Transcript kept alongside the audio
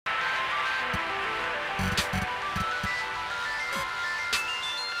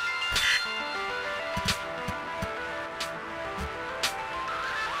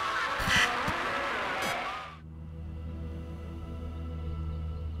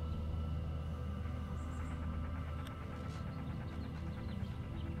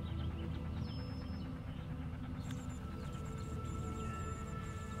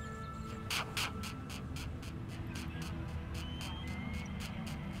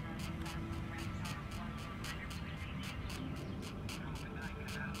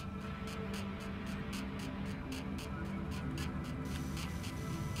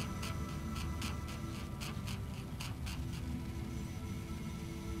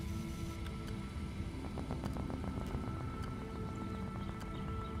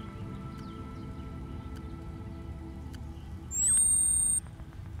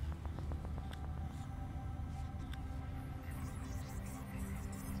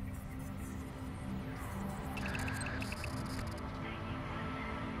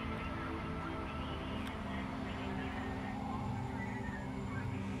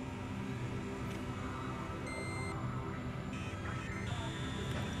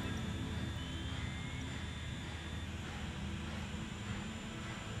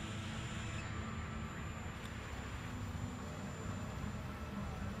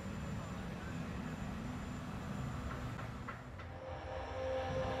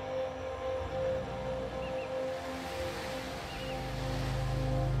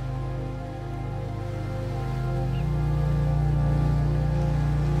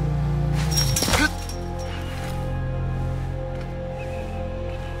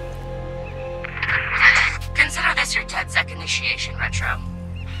Your 10-sec initiation, Retro.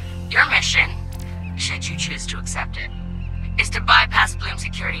 Your mission, should you choose to accept it, is to bypass Bloom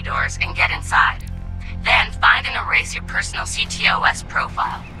security doors and get inside. Then find and erase your personal CTOS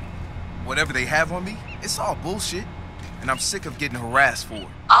profile. Whatever they have on me, it's all bullshit, and I'm sick of getting harassed for it.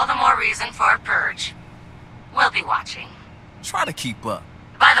 All the more reason for a purge. We'll be watching. Try to keep up.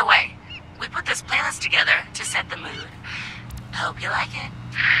 By the way, we put this playlist together to set the mood. Hope you like it.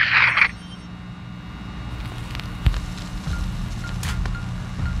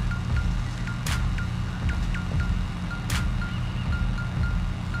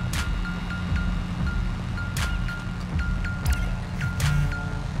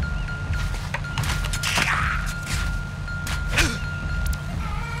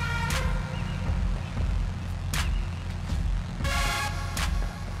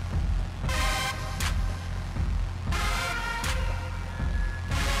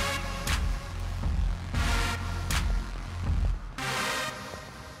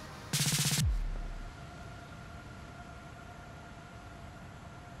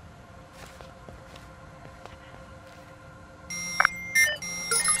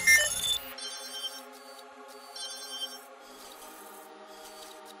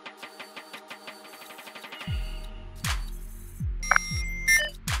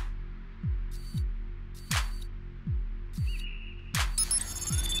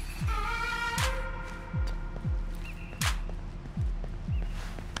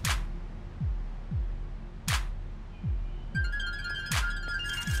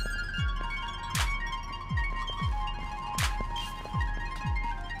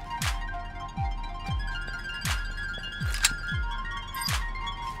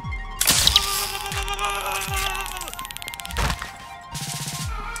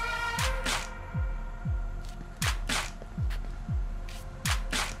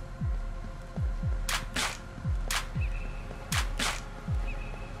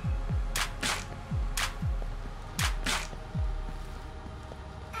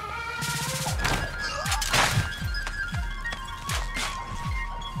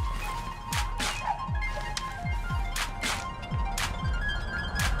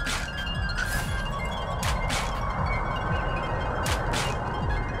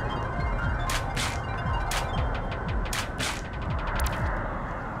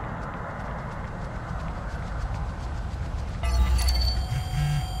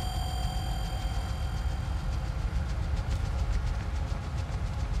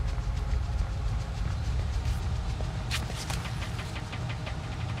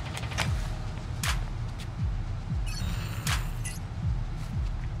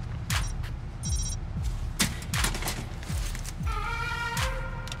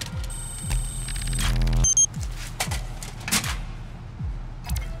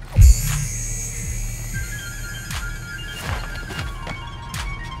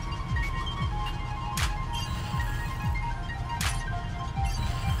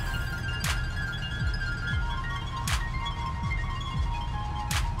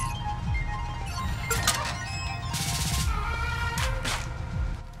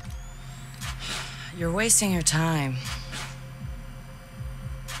 You're wasting your time.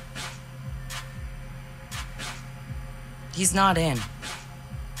 He's not in.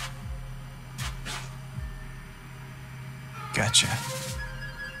 Gotcha.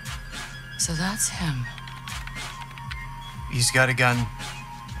 So that's him. He's got a gun.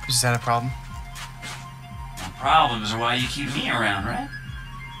 Is that a problem? Well, problems are why you keep me around, right?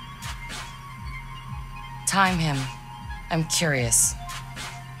 Time him. I'm curious.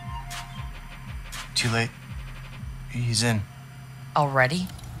 Too late. He's in. Already?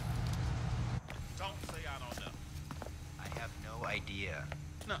 Don't say I don't know. I have no idea.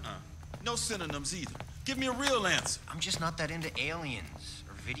 Nuh-uh. No synonyms either. Give me a real answer. I'm just not that into aliens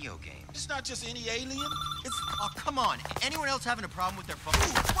or video games. It's not just any alien. It's... Oh, come on. Anyone else having a problem with their phone?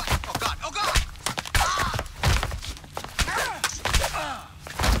 Ooh, what? Oh, God. Oh, God! Ah! Ah!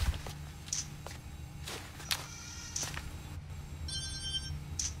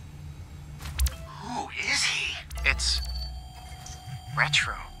 Who is he? It's...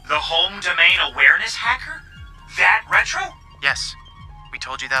 Retro. The home domain awareness hacker? That Retro? Yes. We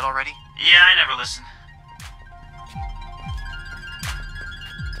told you that already? Yeah, I never listened.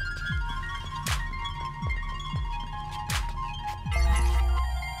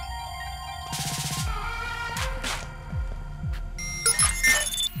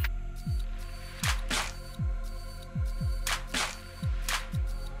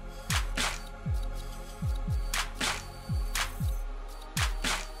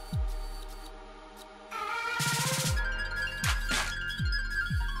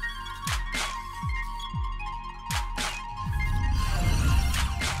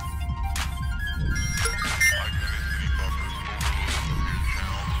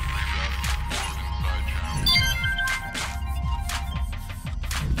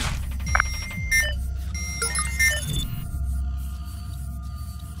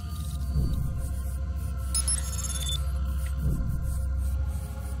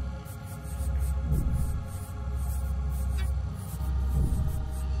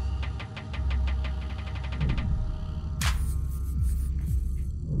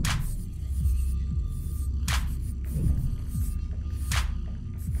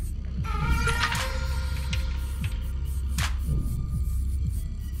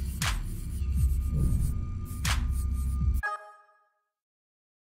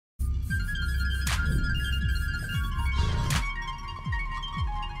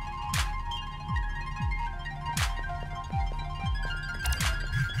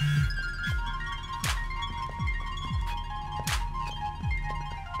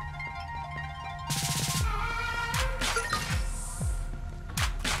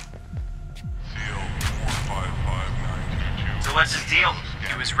 So what's his deal?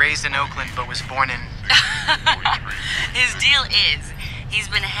 He was raised in Oakland, but was born in... His deal is, he's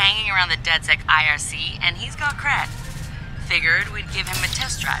been hanging around the DedSec IRC, and he's got cred. Figured we'd give him a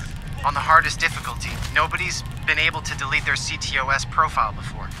test drive. on the hardest difficulty. Nobody's been able to delete their CTOS profile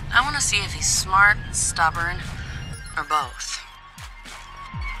before. I want to see if he's smart, stubborn, or both.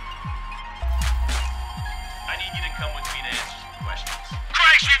 I need you to come with me to answer some questions.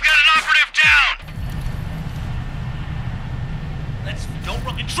 Christ, we've got an operative down! Don't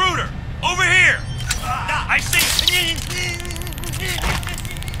run. Intruder! Over here! I see!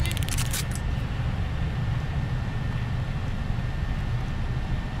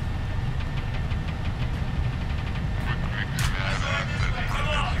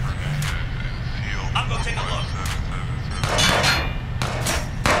 I'll go take a look.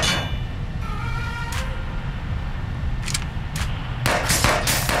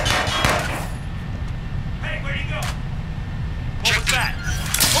 Hey, where'd he go? What was that?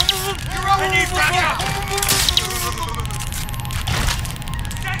 I need backup!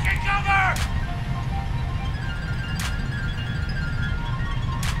 Taking cover!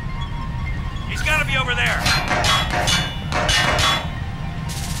 He's gotta be over there.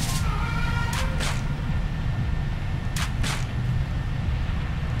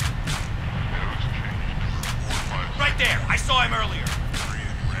 Right there! I saw him earlier!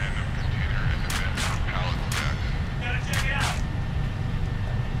 Gotta check it out!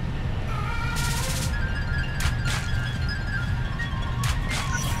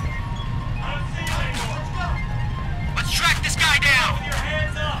 I don't see you anymore! Let's track this guy down! With your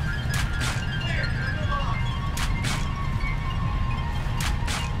hands up! Clear, move along!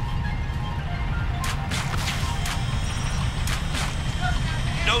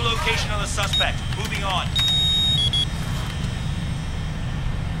 No location on the suspect. Moving on.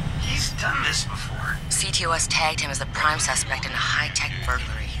 He's done this before. CTOS tagged him as the prime suspect in a high-tech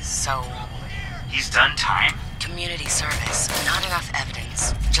burglary, so... He's done time? Community service. Not enough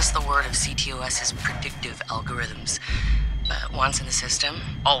evidence. Just the word of CTOS's predictive algorithms. But once in the system...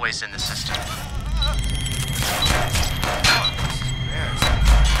 Always in the system.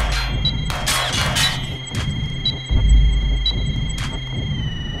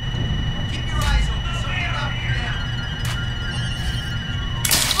 Keep your eyes open. Something about you now.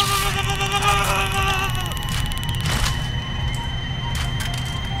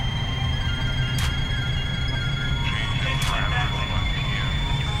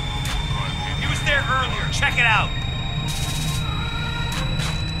 He was there earlier. Check it out.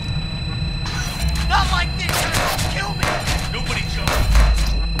 Not like this. You're gonna kill me. Nobody jumped.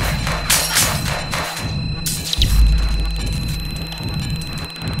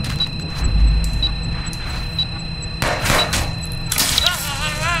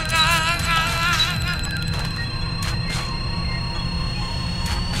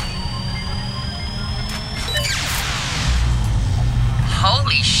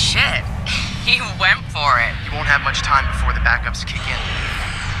 Holy shit. He went for it. You won't have much time before the backups kick in.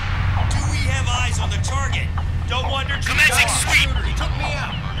 Do we have eyes on the target? Don't wonder. Commencing sweep. He took me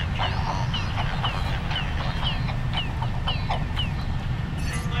out.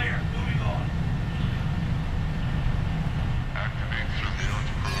 Clear. Moving on. Activate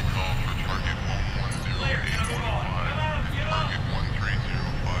surveillance protocol for target 110. Clear. Move on. Come out. Get up. Target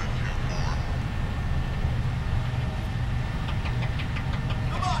 130524.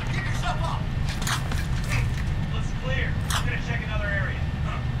 Come on, give yourself up. Looks clear. I'm gonna check another area.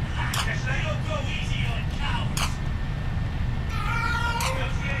 Yes, they don't go easy on cowards. We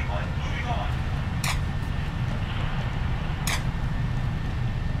don't see anyone. Moving on.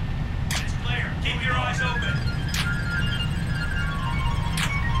 It's clear. Keep your eyes open.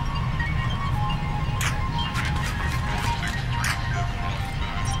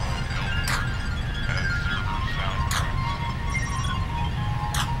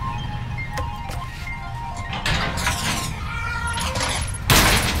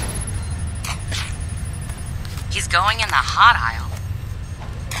 He's going in the hot aisle.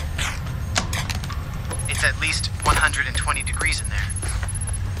 It's at least 120 degrees in there.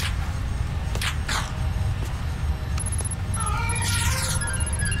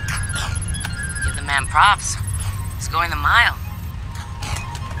 Give the man props. He's going the mile.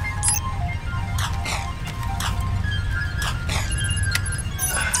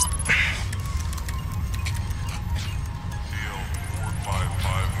 CL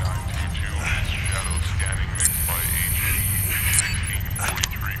 455922. Shadow scanning mixed by HE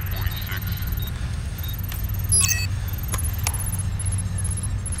 164346.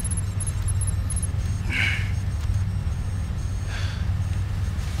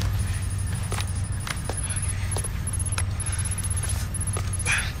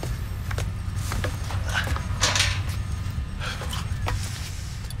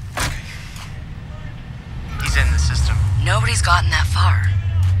 He's in the system. Nobody's gotten that far.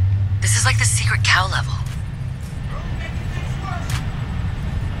 This is like the secret cow level.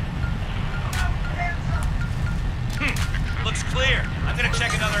 Looks clear. I'm gonna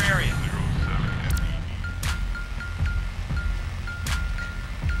check another area.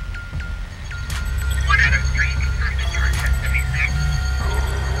 07 ME.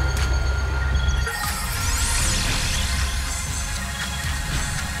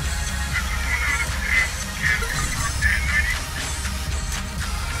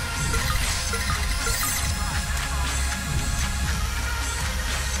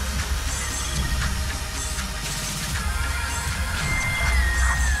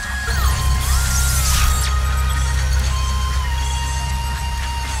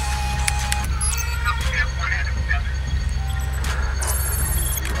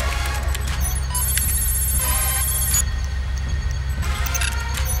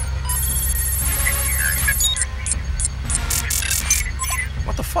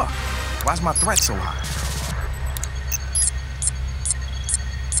 What the fuck? Why's my threat so high?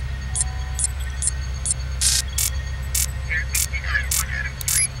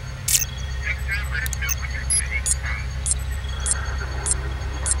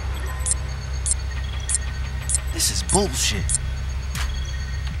 This is bullshit.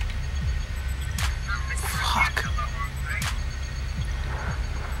 Fuck.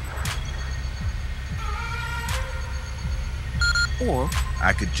 Or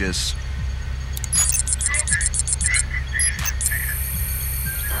I could just...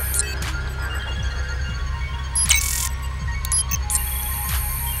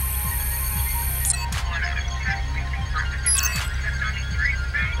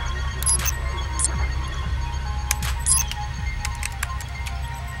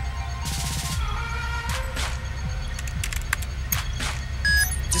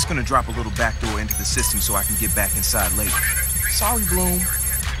 gonna drop a little backdoor into the system so I can get back inside later. Sorry, Bloom.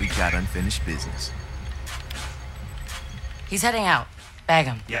 We got unfinished business. He's heading out. Bag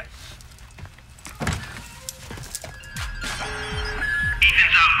him. Yeah. Ethan's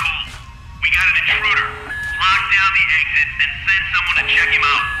out cold. We got an intruder. Lock down the exit, then send someone to check him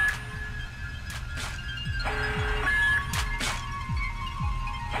out.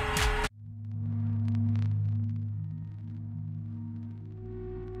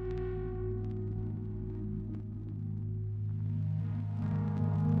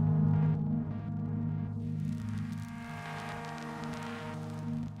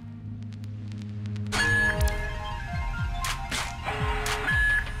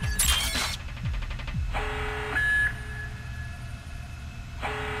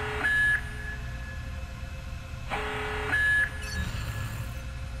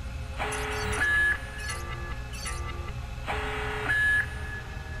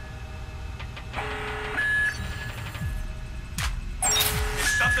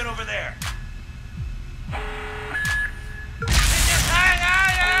 Over there.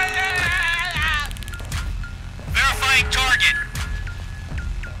 Verifying target.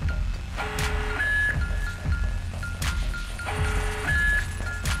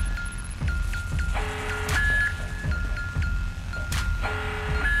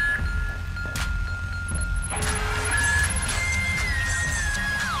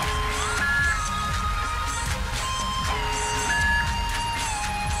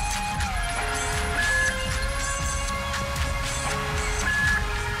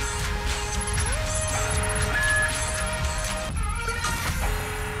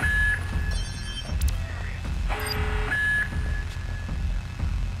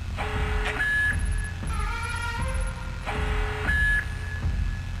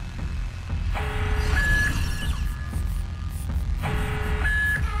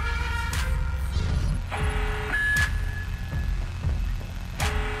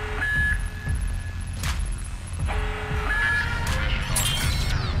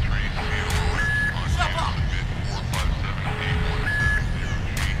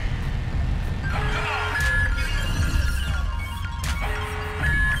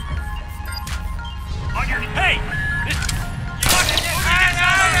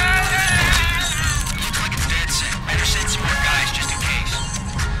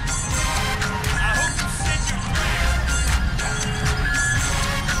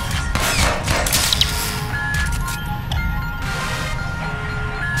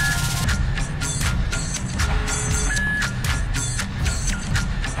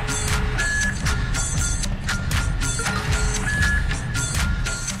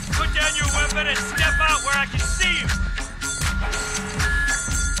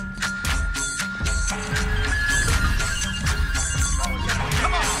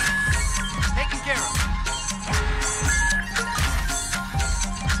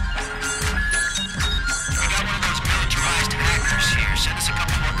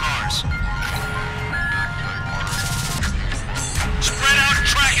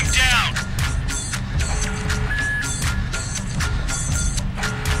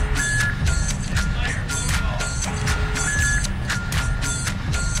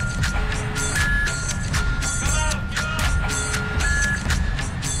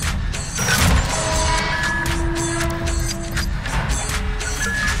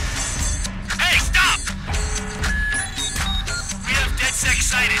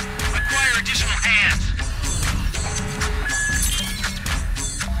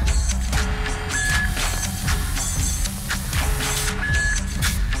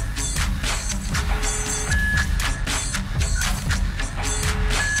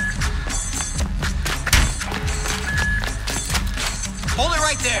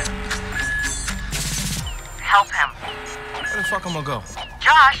 Help him. Where the fuck I'm gonna go?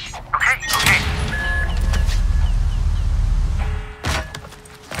 Josh! Okay.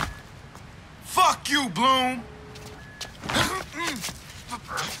 Fuck you, Bloom!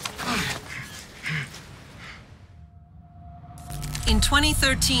 In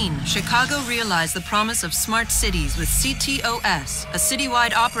 2013, Chicago realized the promise of smart cities with CTOS, a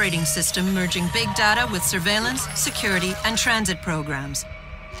citywide operating system merging big data with surveillance, security, and transit programs.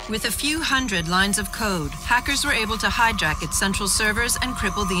 With a few hundred lines of code, hackers were able to hijack its central servers and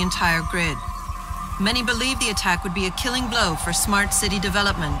cripple the entire grid. Many believed the attack would be a killing blow for smart city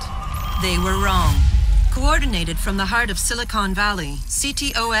development. They were wrong. Coordinated from the heart of Silicon Valley,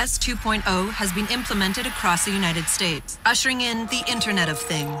 CTOS 2.0 has been implemented across the United States, ushering in the Internet of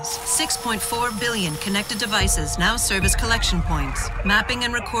Things. 6.4 billion connected devices now serve as collection points, mapping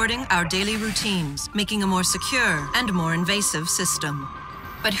and recording our daily routines, making a more secure and more invasive system.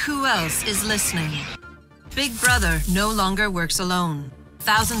 But who else is listening? Big Brother no longer works alone.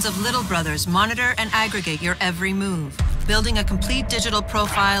 Thousands of little brothers monitor and aggregate your every move, building a complete digital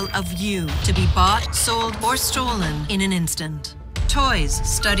profile of you to be bought, sold, or stolen in an instant. Toys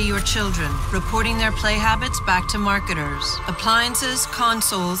study your children, reporting their play habits back to marketers. Appliances,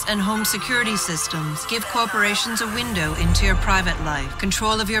 consoles, and home security systems give corporations a window into your private life.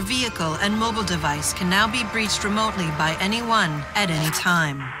 Control of your vehicle and mobile device can now be breached remotely by anyone at any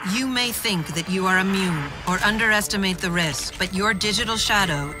time. You may think that you are immune or underestimate the risk, but your digital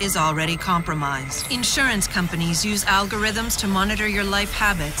shadow is already compromised. Insurance companies use algorithms to monitor your life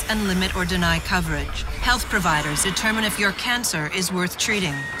habits and limit or deny coverage. Health providers determine if your cancer is worth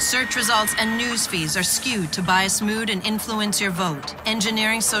treating. Search results and news feeds are skewed to bias mood and influence your vote,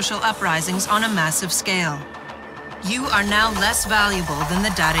 engineering social uprisings on a massive scale. You are now less valuable than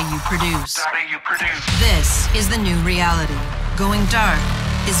the data you produce. This is the new reality. Going dark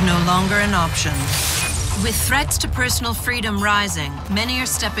is no longer an option. With threats to personal freedom rising, many are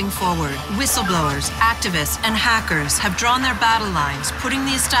stepping forward. Whistleblowers, activists, and hackers have drawn their battle lines, putting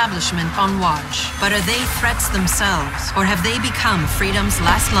the establishment on watch. But are they threats themselves, or have they become freedom's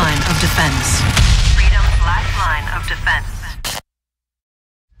last line of defense? Freedom's last line of defense.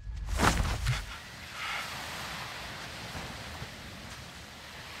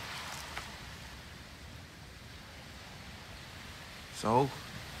 So,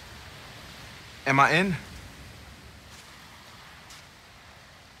 am I in?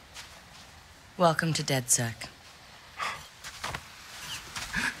 Welcome to DedSec.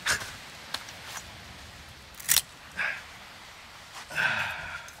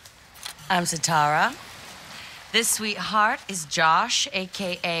 I'm Satara. This sweetheart is Josh,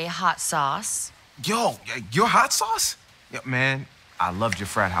 aka Hot Sauce. Yo, your hot sauce? Yeah, man, I loved your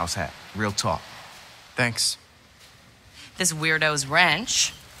frat house hat. Real talk. Thanks. This weirdo's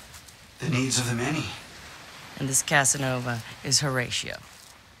Wrench. The needs of the many. And this Casanova is Horatio.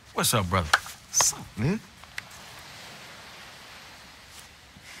 What's up, brother? What's up, man?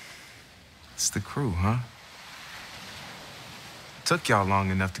 It's the crew, huh? Took y'all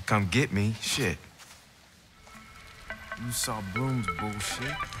long enough to come get me. Shit. You saw Bloom's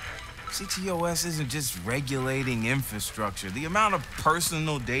bullshit. CTOS isn't just regulating infrastructure. The amount of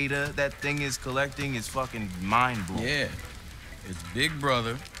personal data that thing is collecting is fucking mind-blowing. Yeah. It's Big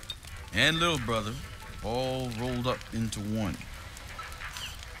Brother and Little Brother all rolled up into one.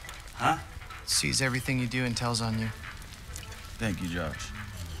 Huh? Sees everything you do and tells on you. Thank you, Josh.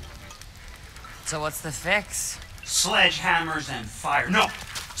 So what's the fix? Sledgehammers and fire. No!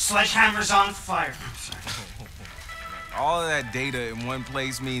 Sledgehammers on fire. I'm sorry. All of that data in one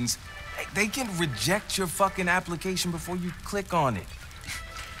place means they can reject your fucking application before you click on it.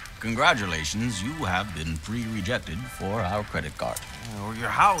 Congratulations, you have been pre-rejected for our credit card. Or your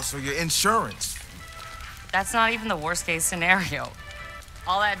house, or your insurance. That's not even the worst case scenario.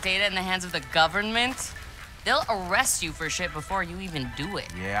 All that data in the hands of the government, they'll arrest you for shit before you even do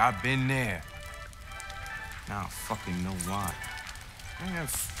it. Yeah, I've been there. Now I fucking know why. Man,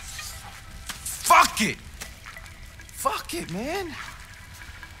 fuck it! Fuck it, man.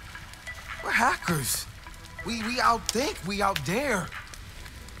 We're hackers. We outthink, we out dare.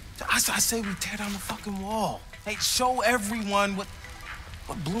 I say we tear down the fucking wall. Hey, show everyone what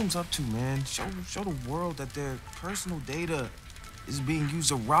Bloom's up to, man. Show the world that their personal data is being used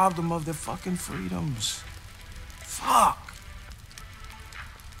to rob them of their fucking freedoms. Fuck.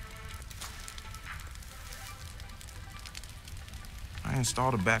 I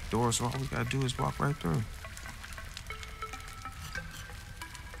installed a back door, so all we gotta do is walk right through.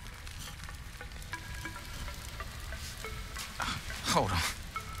 Hold on.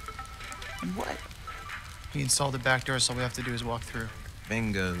 What? He installed the back door, so all we have to do is walk through.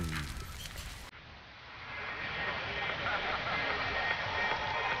 Bingo.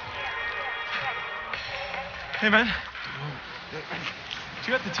 Hey, man. Do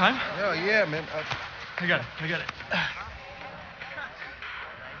you got the time? Hell yeah, man. I got it. It's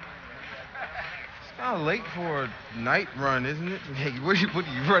kind of late for a night run, isn't it? Hey, what are you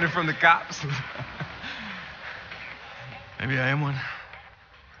running from the cops? Maybe I am one.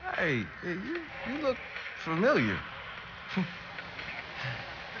 Hey, you look familiar.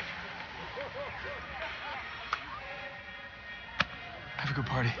 Have a good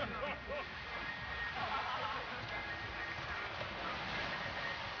party.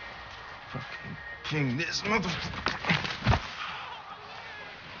 Fucking king this motherfucker.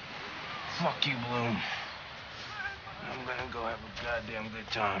 Fuck you, Bloom. I'm gonna go have a goddamn good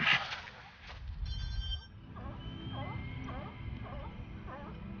time.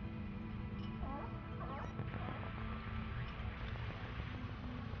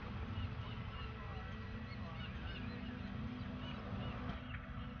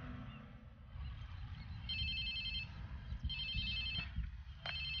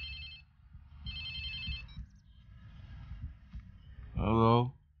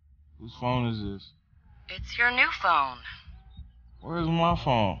 Whose phone is this? It's your new phone. Where's my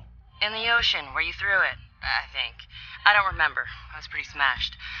phone? In the ocean, where you threw it, I think. I don't remember. I was pretty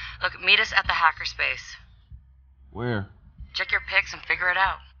smashed. Look, meet us at the hackerspace. Where? Check your pics and figure it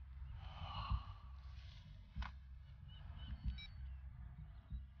out.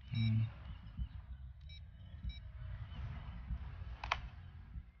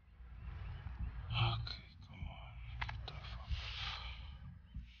 Okay, come on. Get the fuck.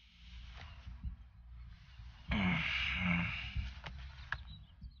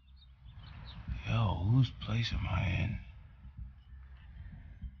 Yo, whose place am I in?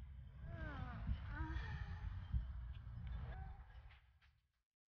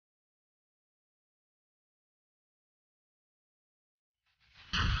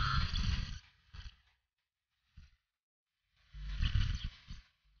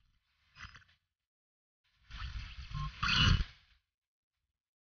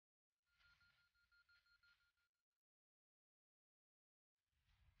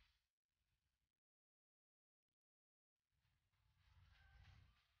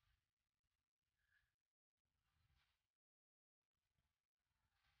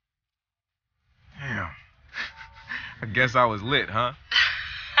 Damn. I guess I was lit, huh?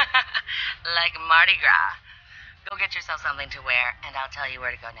 Like Mardi Gras. Go get yourself something to wear, and I'll tell you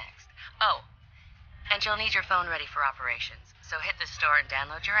where to go next. Oh, and you'll need your phone ready for operations. So hit the store and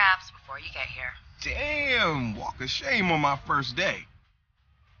download your apps before you get here. Damn, walk of shame on my first day.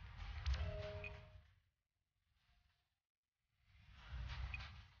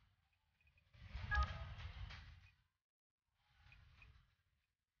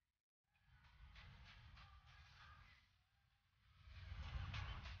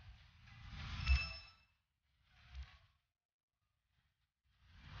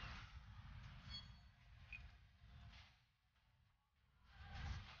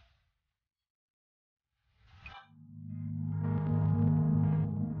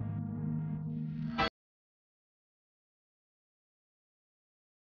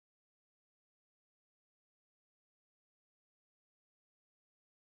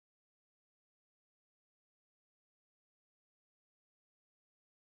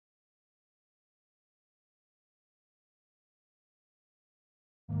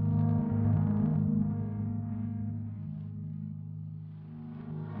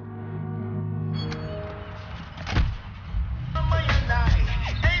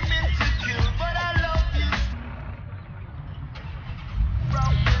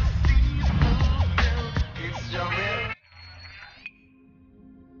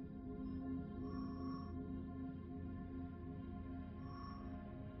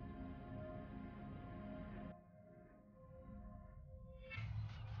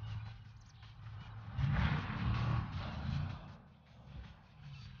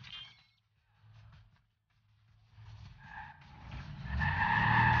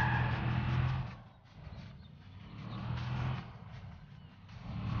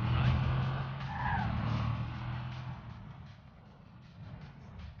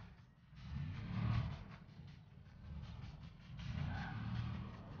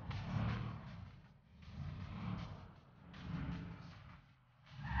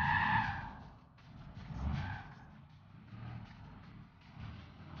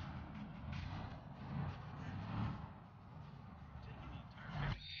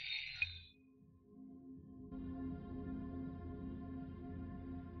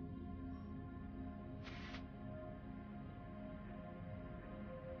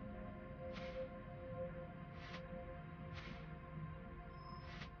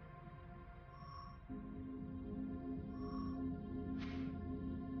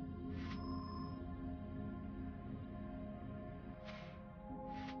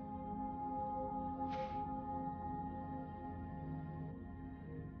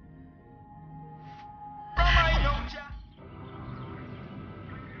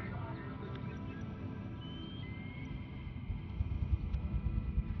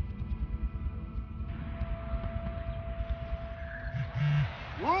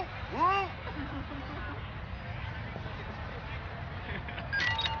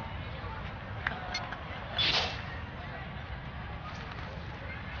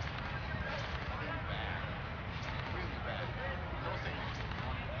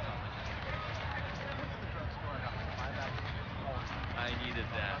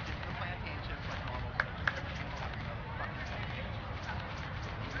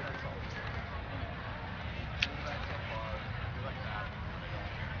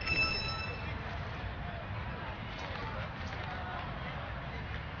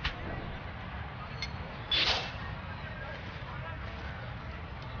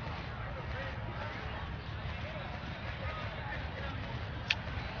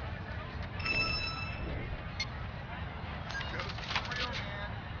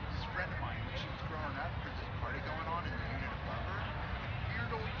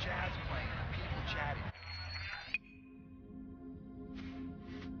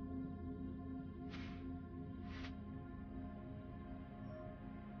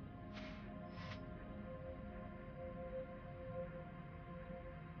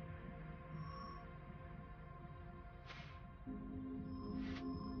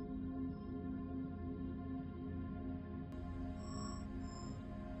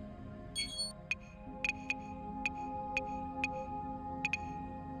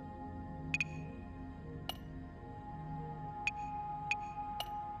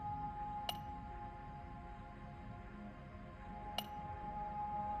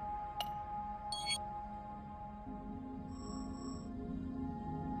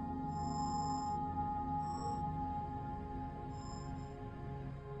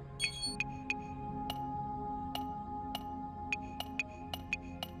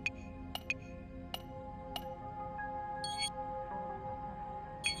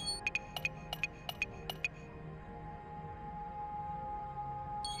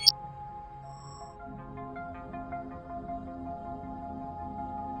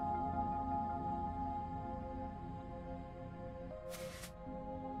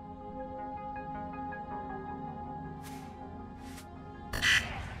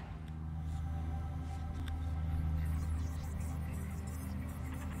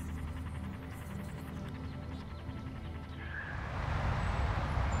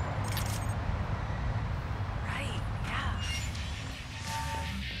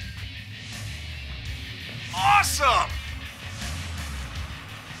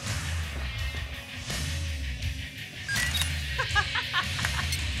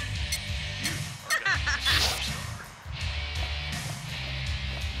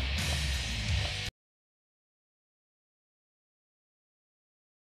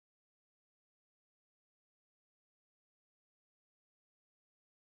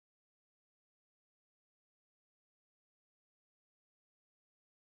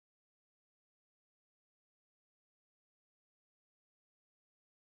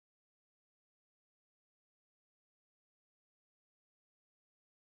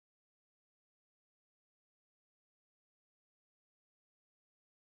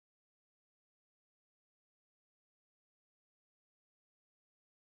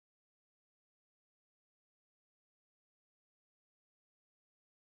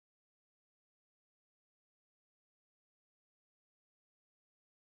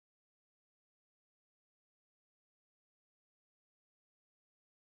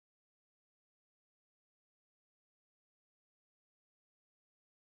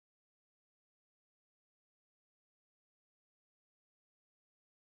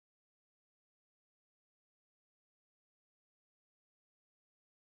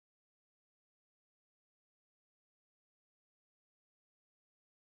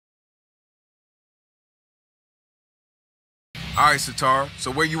 All right, Satara, so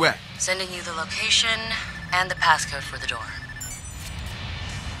where you at? Sending you the location and the passcode for the door.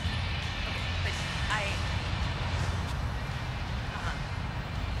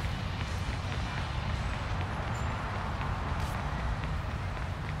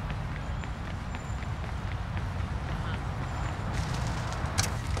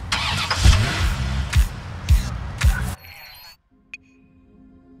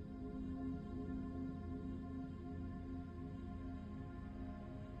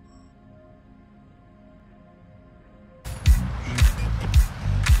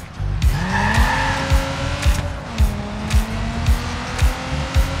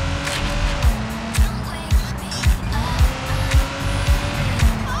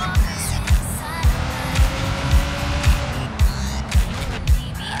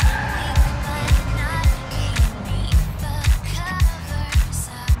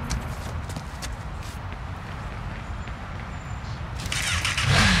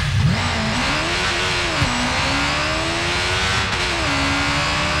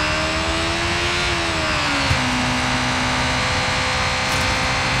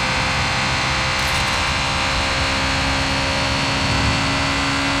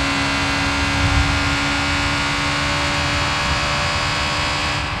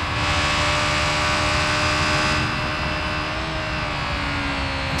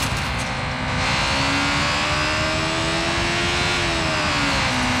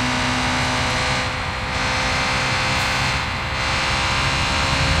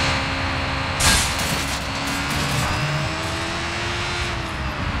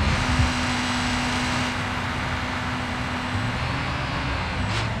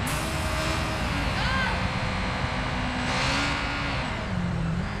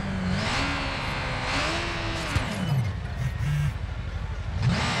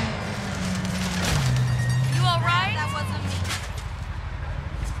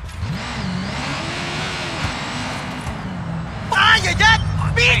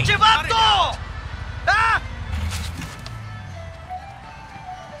 ¡Pinche vato! ¡Ah!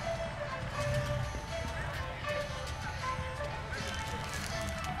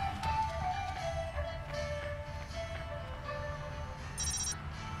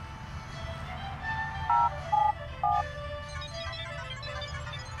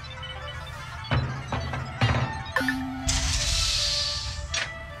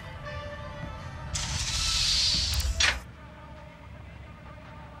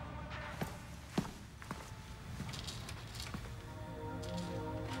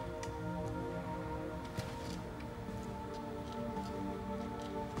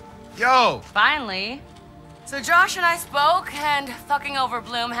 Yo! Finally. So Josh and I spoke, and fucking over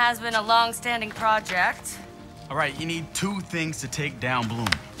Bloom has been a long-standing project. All right, you need two things to take down Bloom.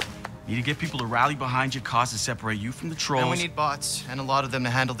 You need to get people to rally behind your cause and separate you from the trolls. And we need bots, and a lot of them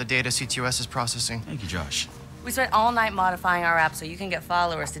to handle the data CTOS is processing. Thank you, Josh. We spent all night modifying our app so you can get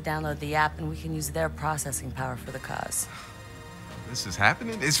followers to download the app, and we can use their processing power for the cause. This is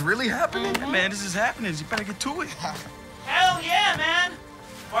happening? It's really happening? Hey, man, this is happening. You better get to it. Hell yeah, man!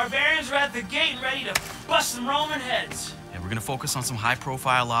 Barbarians are at the gate and ready to bust some Roman heads. Yeah, we're gonna focus on some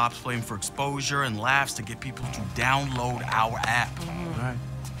high-profile ops, playing for exposure and laughs to get people to download our app. All right.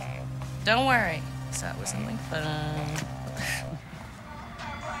 Don't worry. So it was something fun.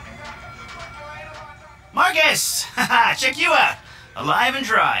 Marcus! Haha, check you out. Alive and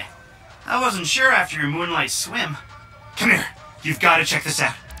dry. I wasn't sure after your moonlight swim. Come here. You've got to check this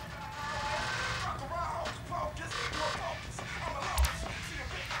out.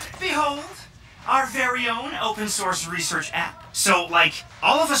 Behold, our very own open source research app. So, like,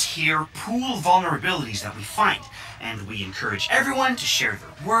 all of us here pool vulnerabilities that we find, and we encourage everyone to share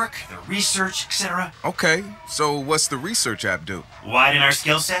their work, their research, etc. Okay, so what's the research app do? Widen our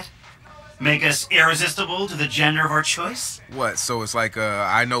skill set? Make us irresistible to the gender of our choice? What, so it's like a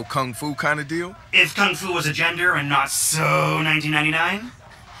I know Kung Fu kind of deal? If Kung Fu was a gender and not so 1999?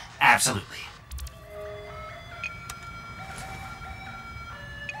 Absolutely.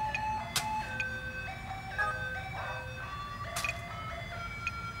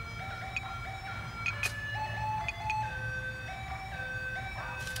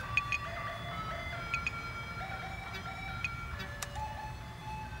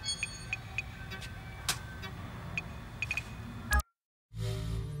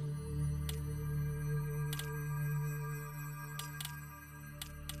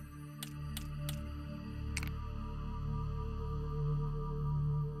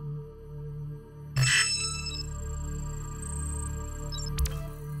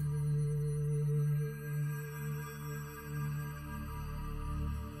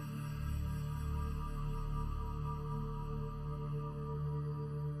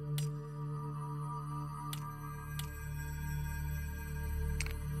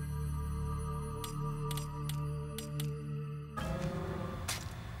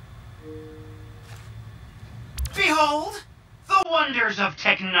 Behold the wonders of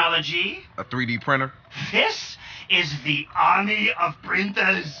technology. A 3D printer? This is the army of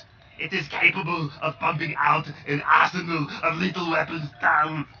printers. It is capable of pumping out an arsenal of lethal weapons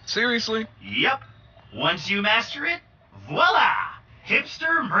down. Seriously? Yep. Once you master it, voila!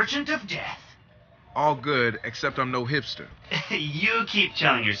 Hipster merchant of death. All good, except I'm no hipster. You keep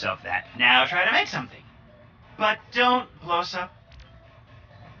telling yourself that. Now try to make something. But don't blow us up.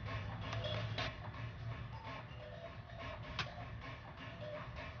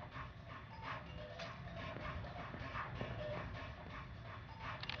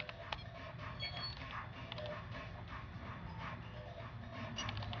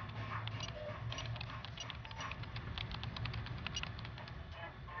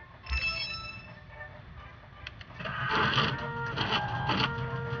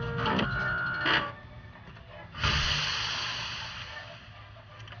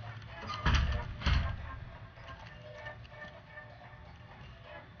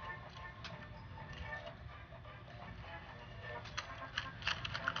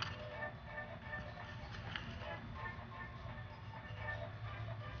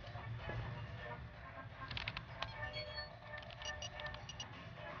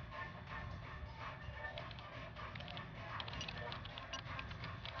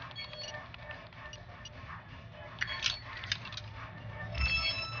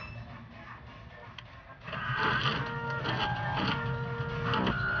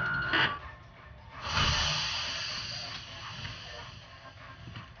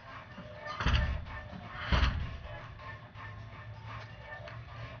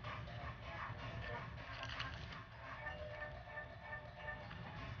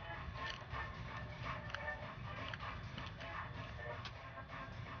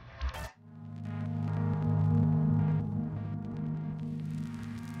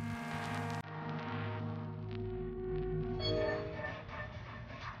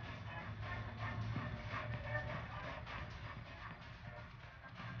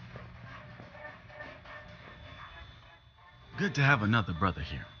 Good to have another brother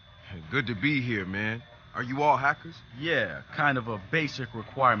here. Good to be here, man. Are you all hackers? Yeah, kind of a basic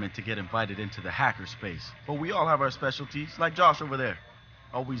requirement to get invited into the hacker space. But we all have our specialties, like Josh over there.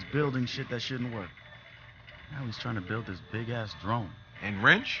 Always building shit that shouldn't work. Now he's trying to build this big-ass drone. And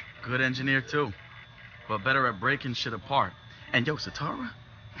Wrench? Good engineer, too. But better at breaking shit apart. And yo, Satara?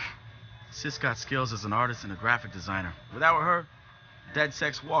 Sis got skills as an artist and a graphic designer. Without her,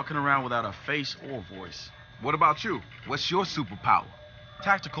 DeadSec's walking around without a face or voice. What about you? What's your superpower?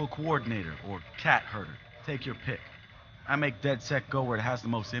 Tactical coordinator or cat herder. Take your pick. I make DeadSec go where it has the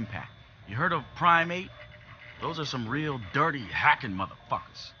most impact. You heard of Prime 8? Those are some real dirty hacking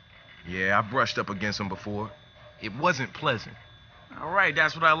motherfuckers. Yeah, I brushed up against them before. It wasn't pleasant. All right,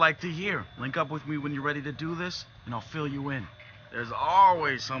 that's what I like to hear. Link up with me when you're ready to do this, and I'll fill you in. There's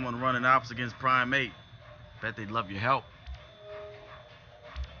always someone running ops against Prime 8. Bet they'd love your help.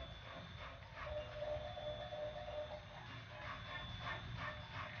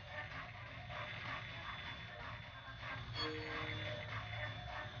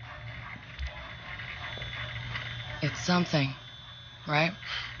 It's something, right?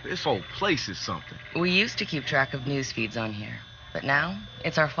 This whole place is something. We used to keep track of news feeds on here, but now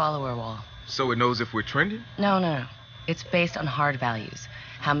it's our follower wall. So it knows if we're trending? No. It's based on hard values.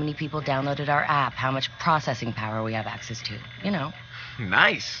 How many people downloaded our app, how much processing power we have access to, you know.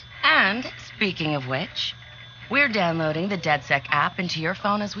 Nice. And, speaking of which, we're downloading the DeadSec app into your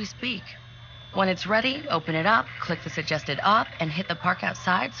phone as we speak. When it's ready, open it up, click the suggested op, and hit the park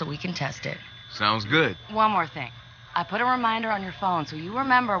outside so we can test it. Sounds good. One more thing. I put a reminder on your phone so you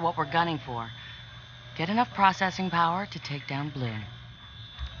remember what we're gunning for. Get enough processing power to take down Bloom.